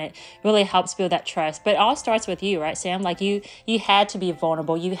questions on it, really helps build that trust. But it all starts with you, right, Sam? Like you had to be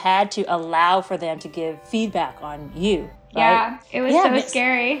vulnerable. You had to allow for them to give feedback on you. Yeah, right? It was so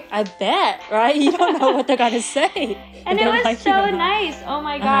scary. I bet, right? You don't know what they're going to say. And it was so nice. Oh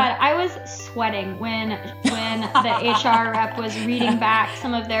my God. I was sweating when the HR rep was reading back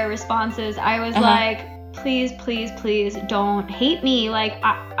some of their responses. I was like, please, please, please don't hate me. Like,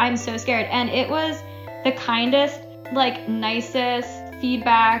 I'm so scared. And it was the kindest, like, nicest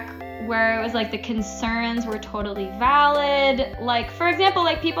feedback where it was like the concerns were totally valid. Like, for example,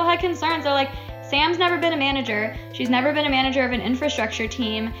 like people had concerns. They're like, Sam's never been a manager. She's never been a manager of an infrastructure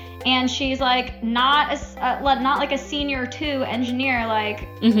team, and she's like not like a senior 2 engineer. Like,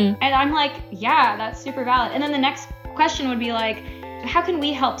 and I'm like, yeah, that's super valid. And then the next question would be like, how can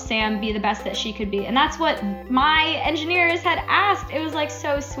we help Sam be the best that she could be? And that's what my engineers had asked. It was like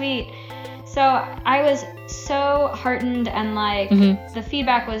so sweet. So I was so heartened, and like the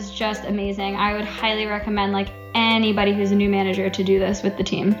feedback was just amazing. I would highly recommend like anybody who's a new manager to do this with the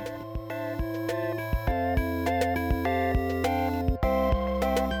team.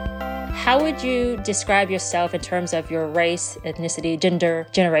 How would you describe yourself in terms of your race, ethnicity, gender,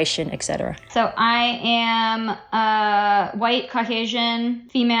 generation, etc.? So I am a white Caucasian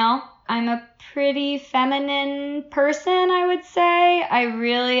female. I'm a pretty feminine person, I would say. I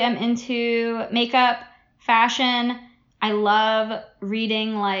really am into makeup, fashion. I love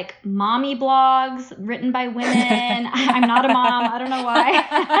reading like mommy blogs written by women. I'm not a mom. I don't know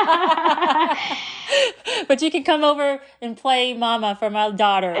why. But you can come over and play mama for my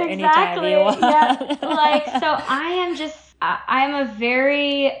daughter anytime you want. Yeah. Like, so I'm a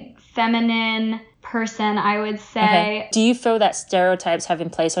very feminine person, I would say. Okay. Do you feel that stereotypes have been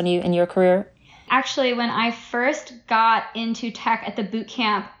placed on you in your career? Actually, when I first got into tech at the boot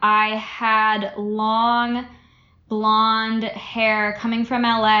camp, I had long blonde hair coming from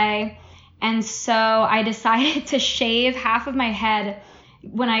LA. And so I decided to shave half of my head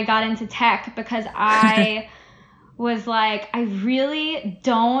when I got into tech because I was like, I really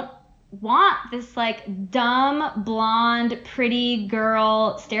don't want this like dumb, blonde, pretty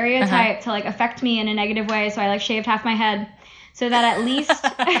girl stereotype to like affect me in a negative way. So I like shaved half my head so that at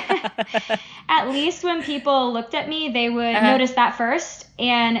least when people looked at me, they would notice that first,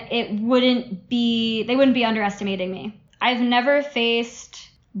 and they wouldn't be underestimating me. I've never faced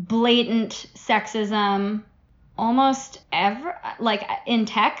blatant sexism almost ever, like in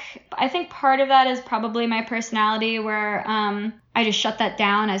tech. I think part of that is probably my personality, where I just shut that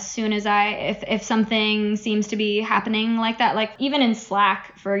down as soon as if something seems to be happening like that. Like even in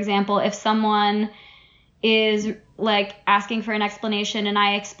Slack, for example, if someone is like asking for an explanation and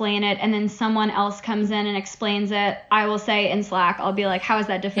I explain it and then someone else comes in and explains it, I will say in Slack, I'll be like, how is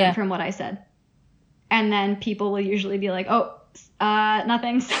that different from what I said? And then people will usually be like, oh,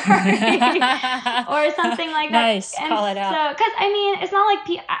 nothing, sorry, or something like that. Nice, and call it out. So, because I mean, it's not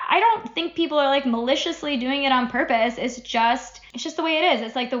like I don't think people are like maliciously doing it on purpose. It's just the way it is.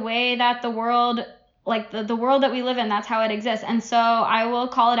 It's like the way that the world, like the world that we live in, that's how it exists. And so I will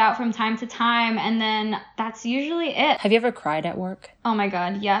call it out from time to time, and then that's usually it. Have you ever cried at work? Oh my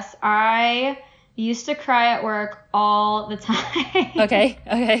God, yes. I used to cry at work all the time.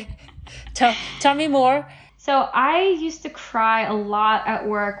 Okay. Tell me more. So I used to cry a lot at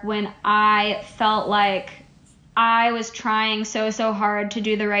work when I felt like I was trying so hard to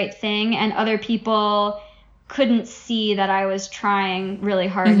do the right thing, and other people couldn't see that I was trying really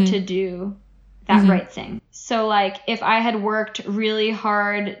hard to do that right thing. So like if I had worked really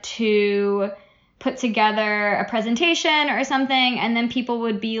hard to put together a presentation or something, and then people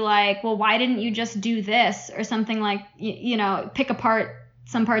would be like, well, why didn't you just do this or something, like, you know, pick apart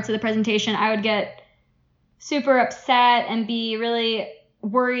some parts of the presentation, I would get super upset and be really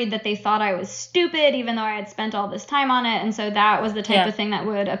worried that they thought I was stupid, even though I had spent all this time on it. And so that was the type of thing that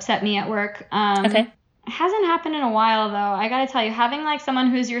would upset me at work. It hasn't happened in a while, though. I gotta tell you, having like someone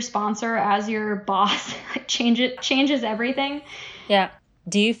who's your sponsor as your boss changes everything. Yeah.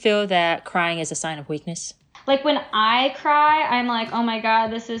 Do you feel that crying is a sign of weakness? Like when I cry, I'm like, oh my God,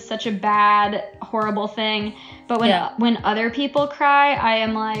 this is such a bad, horrible thing. But when other people cry, I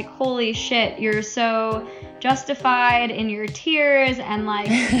am like, holy shit, you're so justified in your tears. And like,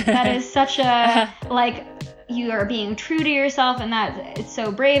 that is such a, like, you are being true to yourself, and that it's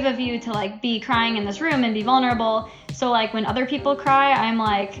so brave of you to like be crying in this room and be vulnerable. So like when other people cry, I'm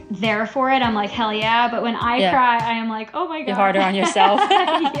like there for it. I'm like, hell yeah. But when I cry, I am like, oh my God. You're harder on yourself.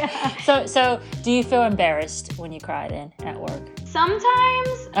 Yeah. So do you feel embarrassed when you cry then at work?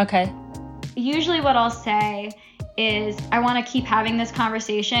 Sometimes. Okay. Usually what I'll say is I want to keep having this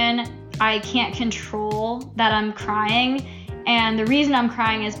conversation. I can't control that I'm crying. And the reason I'm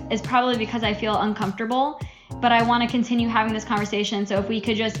crying is probably because I feel uncomfortable. But I want to continue having this conversation. So if we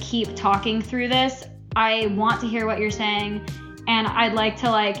could just keep talking through this, I want to hear what you're saying. And I'd like to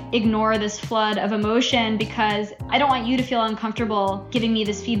like ignore this flood of emotion, because I don't want you to feel uncomfortable giving me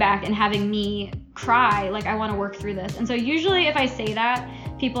this feedback and having me cry. Like, I want to work through this. And so usually if I say that,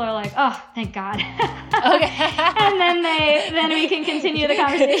 people are like, oh, thank God. Okay. And then we can continue the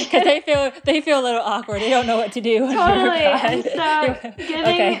conversation. Because they feel a little awkward. They don't know what to do. Totally. And so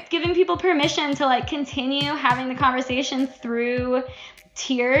giving people permission to like continue having the conversation through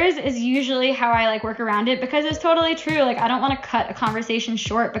tears is usually how I like work around it, because it's totally true. Like, I don't want to cut a conversation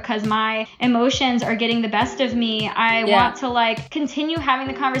short because my emotions are getting the best of me. I want to like continue having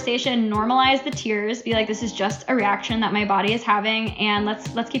the conversation, normalize the tears, be like, this is just a reaction that my body is having, and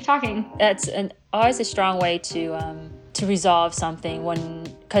let's keep talking. That's always a strong way to resolve something,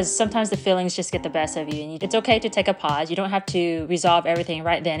 because sometimes the feelings just get the best of you, and it's okay to take a pause. You don't have to resolve everything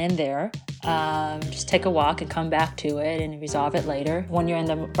right then and there. Just take a walk and come back to it and resolve it later when you're in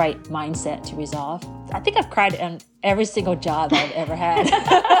the right mindset to resolve. I think I've cried on every single job I've ever had.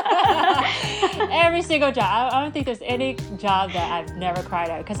 Every single job. I don't think there's any job that I've never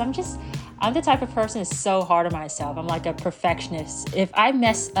cried at, because I'm the type of person that's so hard on myself. I'm like a perfectionist. If I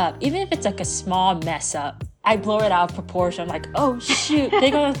mess up, even if it's like a small mess up, I blow it out of proportion. I'm like, oh shoot, they're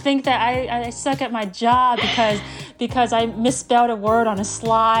gonna think that I suck at my job because I misspelled a word on a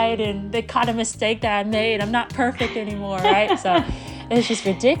slide and they caught a mistake that I made. I'm not perfect anymore, right? So it's just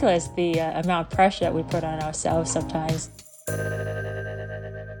ridiculous, the amount of pressure that we put on ourselves sometimes.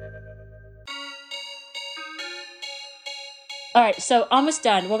 All right, so almost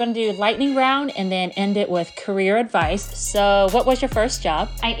done. We're going to do lightning round and then end it with career advice. So what was your first job?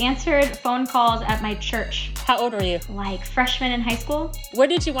 I answered phone calls at my church. How old were you? Like freshman in high school. What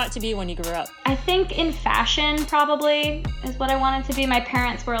did you want to be when you grew up? I think in fashion probably is what I wanted to be. My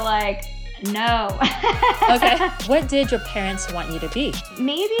parents were like, no. Okay. What did your parents want you to be?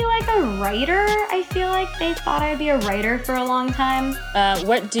 Maybe like a writer. I feel like they thought I'd be a writer for a long time.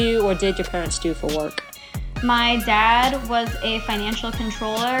 What do or did your parents do for work? My dad was a financial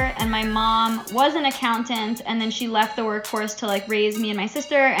controller and my mom was an accountant, and then she left the workforce to like raise me and my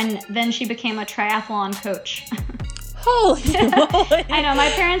sister, and then she became a triathlon coach. Holy moly. I know, my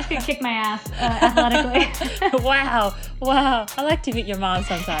parents could kick my ass athletically. Wow. I like to meet your mom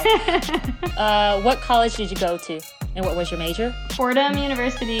sometime. What college did you go to? And what was your major? Fordham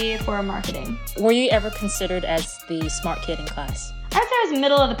University for marketing. Were you ever considered as the smart kid in class? I would say I was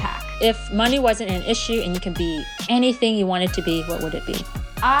middle of the pack. If money wasn't an issue and you can be anything you wanted to be, what would it be?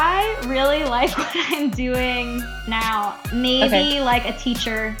 I really like what I'm doing now. Maybe like a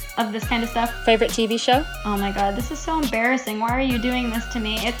teacher of this kind of stuff. Favorite TV show? Oh my God, this is so embarrassing. Why are you doing this to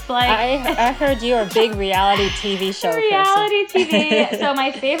me? It's like... I heard you're a big reality TV show reality person. TV. So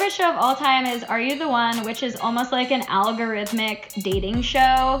my favorite show of all time is Are You the One?, which is almost like an algorithmic dating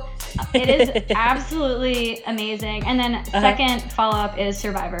show. It is absolutely amazing. And then second follow-up is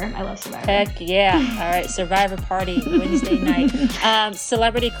Survivor. I love Survivor. Heck yeah. All right, Survivor Party, Wednesday night.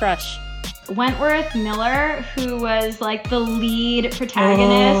 Celebrity crush? Wentworth Miller, who was like the lead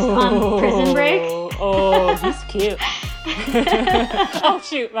protagonist on Prison Break. Oh, he's cute. Oh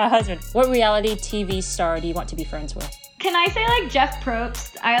shoot, my husband. What reality TV star do you want to be friends with? Can I say like Jeff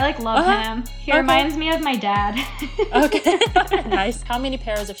Probst? I like love him. He reminds me of my dad. Okay. Nice. How many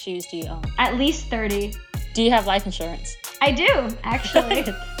pairs of shoes do you own? At least 30. Do you have life insurance? I do, actually.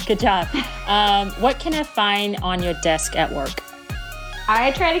 Good job. What can I find on your desk at work? I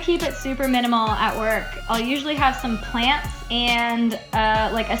try to keep it super minimal at work. I'll usually have some plants and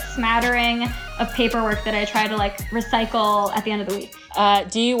like a smattering of paperwork that I try to like recycle at the end of the week.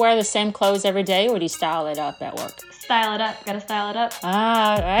 Do you wear the same clothes every day, or do you style it up at work? Style it up. Gotta style it up.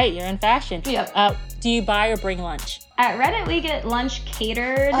 Ah, right. You're in fashion. Yep. Do you buy or bring lunch? At Reddit, we get lunch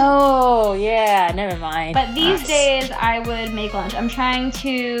catered. Oh, yeah. Never mind. But these days, I would make lunch. I'm trying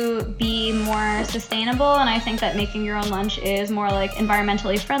to be more sustainable, and I think that making your own lunch is more like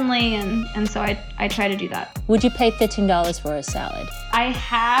environmentally friendly, and so I try to do that. Would you pay $15 for a salad? I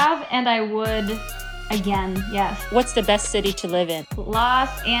have, and I would again, yes. What's the best city to live in?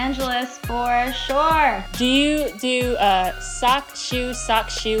 Los Angeles for sure. Do you do sock, shoe,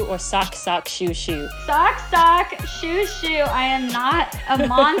 or sock, shoe, shoe? Sock, shoe. I am not a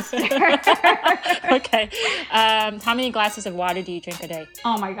monster. Okay. How many glasses of water do you drink a day?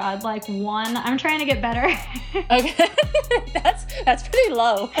 Oh my God, like 1. I'm trying to get better. Okay. That's pretty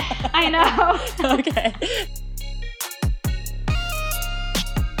low. I know. Okay.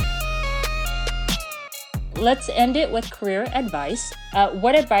 Let's end it with career advice.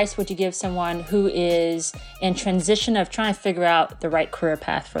 What advice would you give someone who is in transition of trying to figure out the right career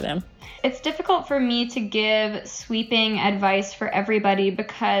path for them? It's difficult for me to give sweeping advice for everybody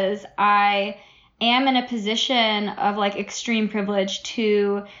because I am in a position of like extreme privilege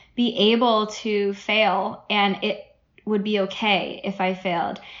to be able to fail, and it would be okay if I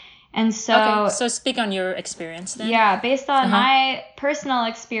failed. And so, okay, so speak on your experience then. Yeah, based on my personal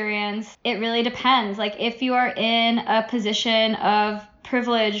experience, it really depends. Like if you are in a position of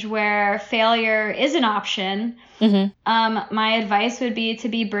privilege where failure is an option, my advice would be to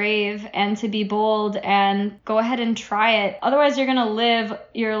be brave and to be bold and go ahead and try it. Otherwise, you're going to live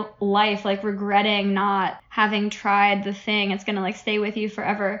your life like regretting not having tried the thing. It's going to like stay with you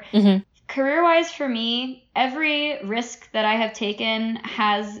forever. Career-wise for me, every risk that I have taken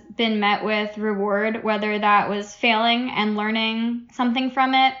has been met with reward, whether that was failing and learning something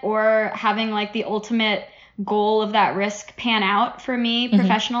from it or having like the ultimate goal of that risk pan out for me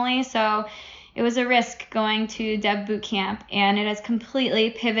professionally. So it was a risk going to Dev Bootcamp, and it has completely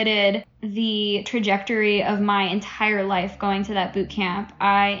pivoted the trajectory of my entire life going to that boot camp.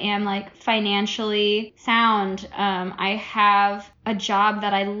 I am like financially sound. I have a job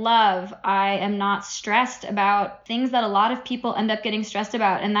that I love. I am not stressed about things that a lot of people end up getting stressed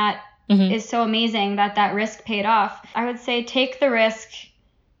about, and that is so amazing that risk paid off. I would say take the risk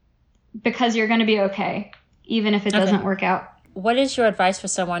because you're going to be okay, even if it doesn't work out. What is your advice for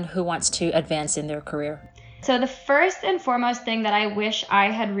someone who wants to advance in their career? So the first and foremost thing that I wish I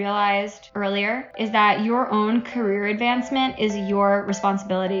had realized earlier is that your own career advancement is your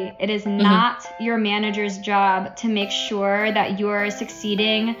responsibility. It is not your manager's job to make sure that you're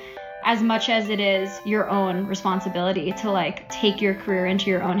succeeding as much as it is your own responsibility to like take your career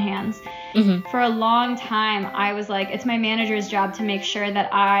into your own hands. For a long time, I was like, it's my manager's job to make sure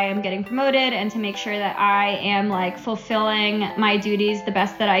that I am getting promoted and to make sure that I am like fulfilling my duties the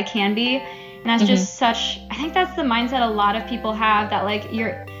best that I can be. And that's just I think that's the mindset a lot of people have, that like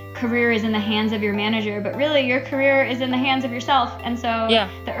your career is in the hands of your manager, but really your career is in the hands of yourself. And so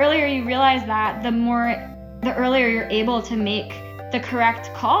the earlier you realize that, the earlier you're able to make the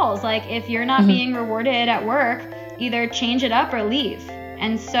correct calls. Like if you're not being rewarded at work, either change it up or leave.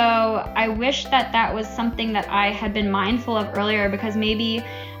 And so I wish that was something that I had been mindful of earlier, because maybe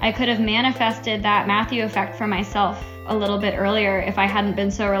I could have manifested that Matthew effect for myself a little bit earlier if I hadn't been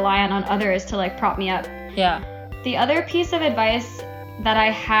so reliant on others to like prop me up. Yeah. The other piece of advice that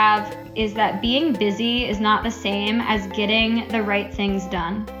I have is that being busy is not the same as getting the right things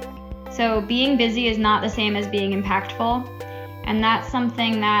done. So being busy is not the same as being impactful. And that's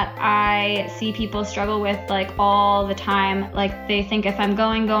something that I see people struggle with like all the time. Like they think if I'm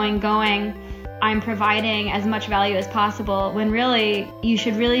going, I'm providing as much value as possible, when really you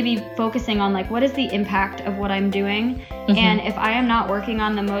should really be focusing on like, what is the impact of what I'm doing? And if I am not working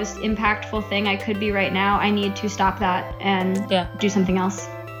on the most impactful thing I could be right now, I need to stop that and do something else.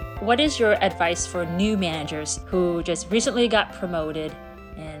 What is your advice for new managers who just recently got promoted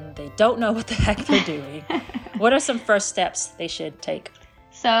and they don't know what the heck they're doing? What are some first steps they should take?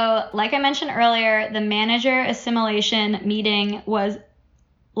 So, like I mentioned earlier, the manager assimilation meeting was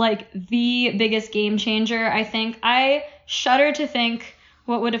like the biggest game changer, I think. I shudder to think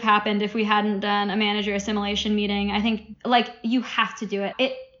what would have happened if we hadn't done a manager assimilation meeting. I think like you have to do it.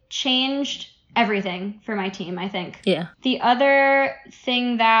 It changed everything for my team, I think. Yeah. The other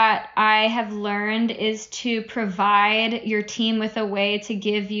thing that I have learned is to provide your team with a way to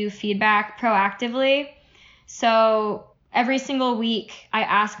give you feedback proactively. So every single week, I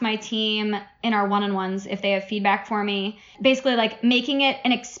ask my team in our one-on-ones if they have feedback for me, basically like making it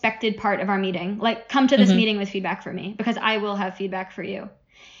an expected part of our meeting. Like, come to this meeting with feedback for me because I will have feedback for you.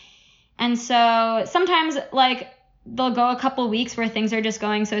 And so sometimes like they'll go a couple weeks where things are just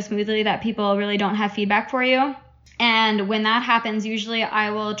going so smoothly that people really don't have feedback for you. And when that happens, usually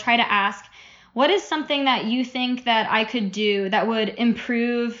I will try to ask, what is something that you think that I could do that would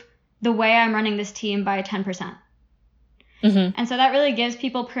improve the way I'm running this team by 10%? And so that really gives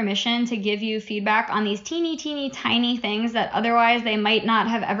people permission to give you feedback on these teeny, tiny things that otherwise they might not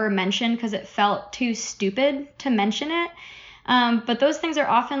have ever mentioned because it felt too stupid to mention it. But those things are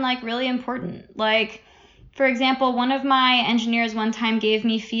often like really important. Like, for example, one of my engineers one time gave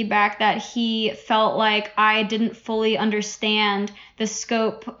me feedback that he felt like I didn't fully understand the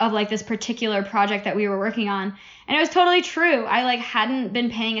scope of like this particular project that we were working on. And it was totally true. I like hadn't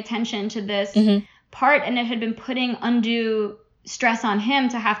been paying attention to this part, and it had been putting undue stress on him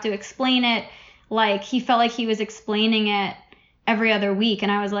to have to explain it. Like, he felt like he was explaining it every other week. And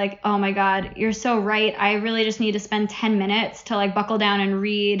I was like, oh my God, you're so right. I really just need to spend 10 minutes to like buckle down and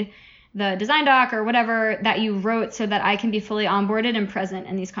read the design doc or whatever that you wrote so that I can be fully onboarded and present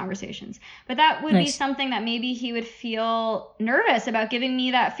in these conversations. But that would be something that maybe he would feel nervous about giving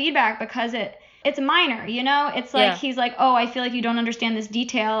me that feedback because it's minor, you know? It's like, he's like, oh, I feel like you don't understand this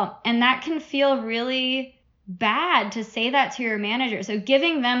detail. And that can feel really bad to say that to your manager. So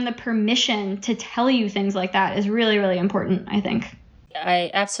giving them the permission to tell you things like that is really, really important, I think. I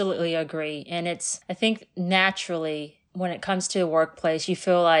absolutely agree. And I think naturally, when it comes to a workplace, you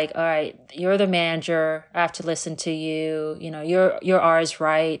feel like, all right, you're the manager. I have to listen to you. You know, your R is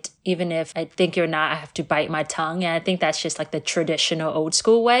right. Even if I think you're not, I have to bite my tongue. And I think that's just like the traditional old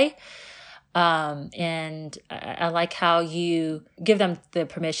school way. And I like how you give them the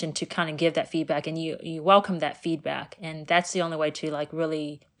permission to kind of give that feedback, and you welcome that feedback. And that's the only way to like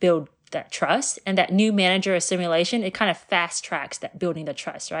really build that trust. And that new manager assimilation, it kind of fast tracks that building the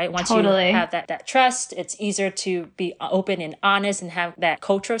trust, right? Once you have that trust, it's easier to be open and honest and have that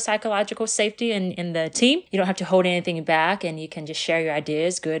cultural psychological safety in the team. You don't have to hold anything back, and you can just share your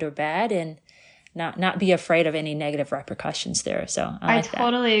ideas, good or bad, and not be afraid of any negative repercussions there. So I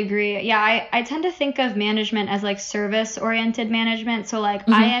totally agree. Yeah, I tend to think of management as like service-oriented management. So like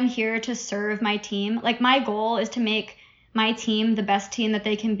I am here to serve my team. Like my goal is to make my team the best team that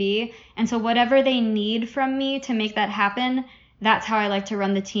they can be. And so whatever they need from me to make that happen, that's how I like to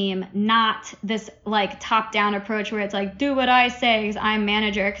run the team, not this like top-down approach where it's like, do what I say because I'm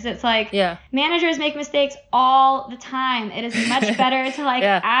manager. Because it's like, managers make mistakes all the time. It is much better to like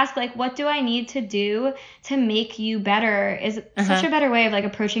ask, like, what do I need to do to make you better? Is such a better way of like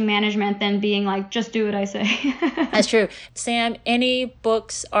approaching management than being like, just do what I say. That's true. Sam, any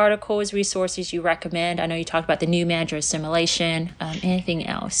books, articles, resources you recommend? I know you talked about the new manager assimilation. Anything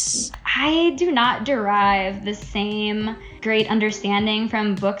else? I do not derive the same great understanding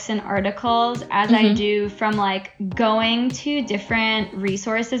from books and articles as I do from like going to different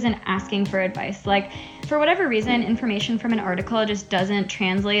resources and asking for advice. Like for whatever reason, information from an article just doesn't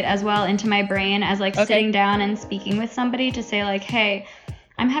translate as well into my brain as like sitting down and speaking with somebody to say like, hey,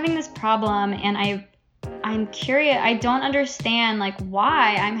 I'm having this problem and I'm curious. I don't understand like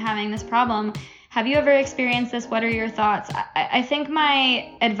why I'm having this problem. Have you ever experienced this? What are your thoughts? I think my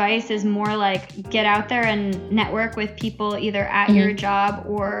advice is more like get out there and network with people either at your job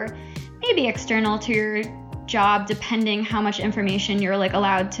or maybe external to your job, depending how much information you're like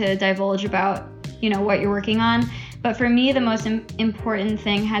allowed to divulge about, you know, what you're working on. But for me, the most important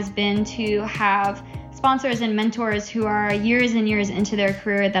thing has been to have sponsors and mentors who are years and years into their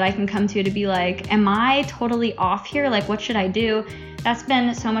career that I can come to be like, am I totally off here? Like, what should I do? That's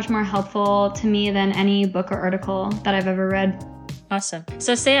been so much more helpful to me than any book or article that I've ever read. Awesome.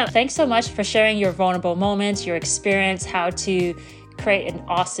 So Sam, thanks so much for sharing your vulnerable moments, your experience, how to create an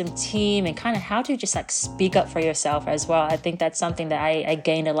awesome team, and kind of how to just like speak up for yourself as well. I think that's something that I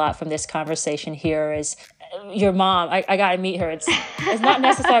gained a lot from this conversation here is your mom. I got to meet her. It's not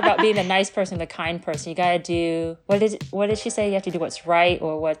necessarily about being the nice person, the kind person. You got to do, what did she say? You have to do what's right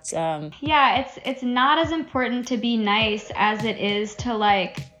or what's... Yeah, it's not as important to be nice as it is to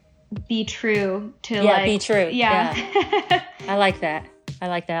like be true. Be true. Yeah. I like that. I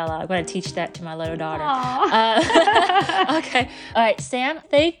like that a lot. I'm going to teach that to my little daughter. Okay. All right, Sam,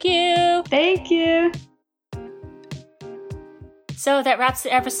 thank you. Thank you. So that wraps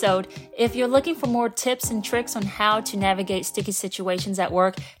the episode. If you're looking for more tips and tricks on how to navigate sticky situations at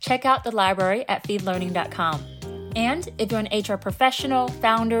work, check out the library at feedlearning.com. And if you're an HR professional,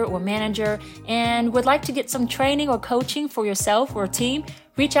 founder, or manager and would like to get some training or coaching for yourself or team,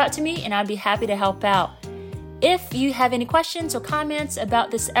 reach out to me and I'd be happy to help out. If you have any questions or comments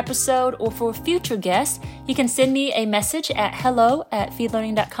about this episode or for future guests, you can send me a message at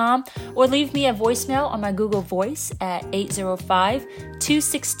hello@feedlearning.com or leave me a voicemail on my Google Voice at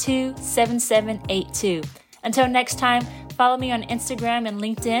 805-262-7782. Until next time, follow me on Instagram and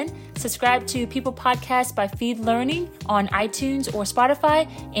LinkedIn, subscribe to People Podcast by Feed Learning on iTunes or Spotify,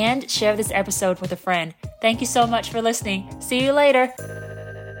 and share this episode with a friend. Thank you so much for listening. See you later.